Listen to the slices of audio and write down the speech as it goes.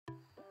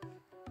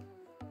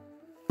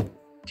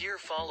Dear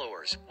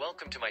followers,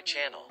 welcome to my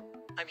channel.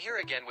 I'm here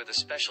again with a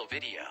special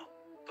video.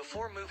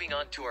 Before moving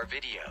on to our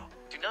video,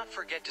 do not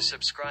forget to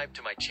subscribe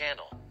to my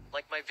channel,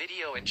 like my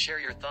video and share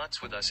your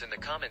thoughts with us in the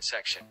comment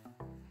section.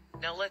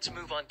 Now let's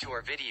move on to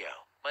our video.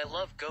 My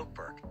love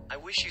Gökberk, I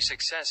wish you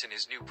success in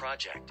his new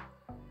project.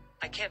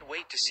 I can't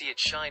wait to see it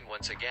shine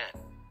once again.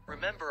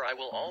 Remember, I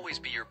will always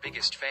be your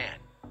biggest fan.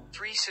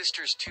 Three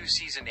Sisters 2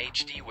 Season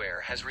HD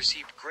Wear has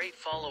received great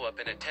follow-up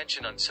and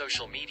attention on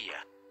social media,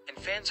 and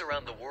fans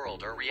around the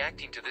world are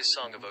reacting to this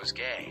song of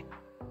Özge.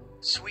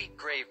 Sweet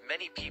Grave.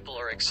 Many people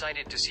are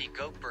excited to see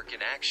Gökberk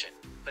in action,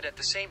 but at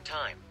the same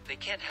time, they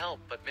can't help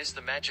but miss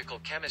the magical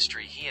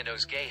chemistry he and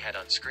Özge had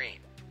on screen.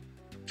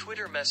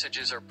 Twitter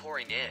messages are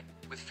pouring in,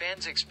 with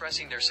fans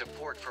expressing their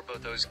support for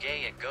both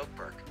Özge and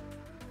Gökberk.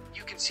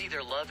 You can see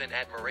their love and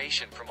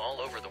admiration from all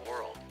over the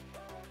world.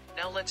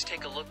 Now let's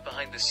take a look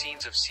behind the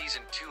scenes of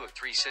Season 2 of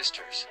Three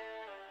Sisters.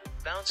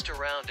 Bounced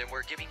around, and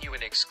we're giving you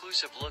an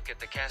exclusive look at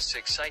the cast's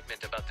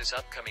excitement about this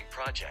upcoming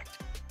project.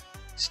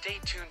 Stay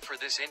tuned for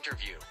this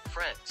interview,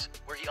 friends,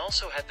 where he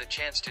also had the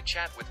chance to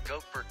chat with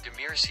Gökberk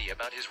Demirci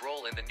about his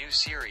role in the new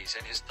series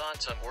and his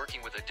thoughts on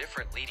working with a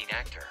different leading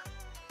actor.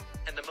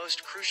 And the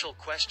most crucial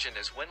question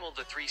is, when will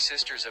the Three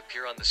Sisters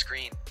appear on the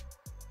screen?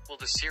 Will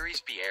the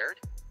series be aired?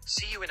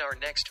 See you in our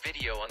next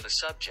video on the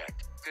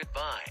subject.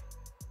 Goodbye.